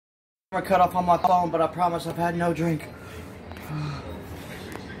I cut off on my phone, but I promise I've had no drink.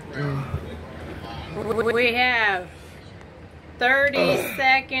 We have 30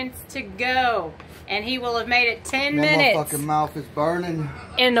 seconds to go, and he will have made it 10 minutes. My fucking mouth is burning.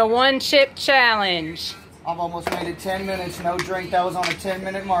 In the one chip challenge. I've almost made it 10 minutes, no drink. That was on a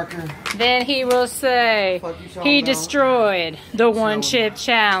 10-minute marker. Then he will say he destroyed the one chip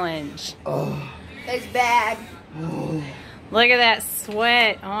challenge. It's bad. Look at that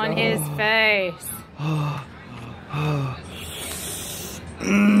sweat on his face.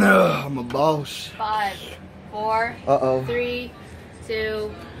 No, I'm a boss. 5, 4, 3,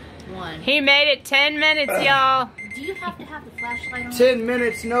 2, 1. He made it 10 minutes, y'all. Do you have to have the flashlight on? 10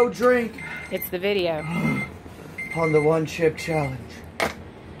 minutes, no drink. It's the video. On the one chip challenge.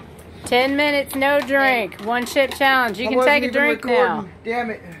 10 minutes, no drink. One chip challenge. You can take a drink now.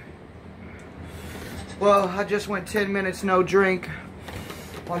 Damn it. Well, I just went 10 minutes, no drink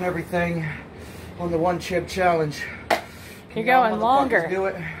on everything on the one chip challenge. You're going longer. Do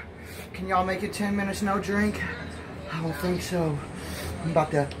it? Can y'all make it 10 minutes, no drink? I don't think so. I'm about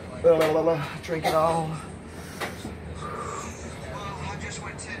to drink it all.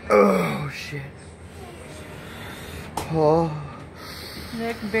 Oh, shit. Oh.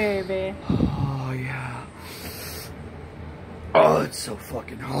 Nick, baby. Oh, yeah. Oh, it's so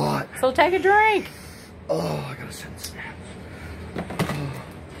fucking hot. So take a drink. Oh, I gotta send a snap.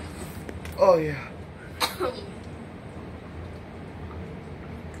 Oh, yeah.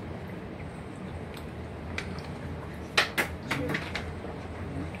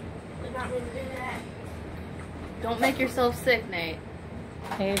 Don't make yourself sick, Nate.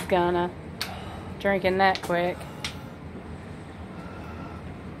 He's gonna. Drinking that quick.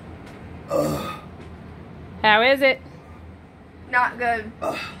 How is it? Not good.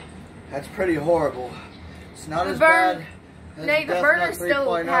 That's pretty horrible. It's not as burn- bad as Nate, the the Death burner's Nut still 3.0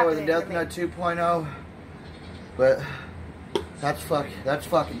 or the happening Death to me. Nut 2.0. But that's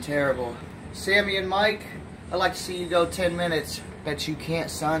fucking terrible. Sammy and Mike, I'd like to see you go 10 minutes. Bet you can't,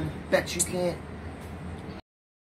 son. Bet you can't.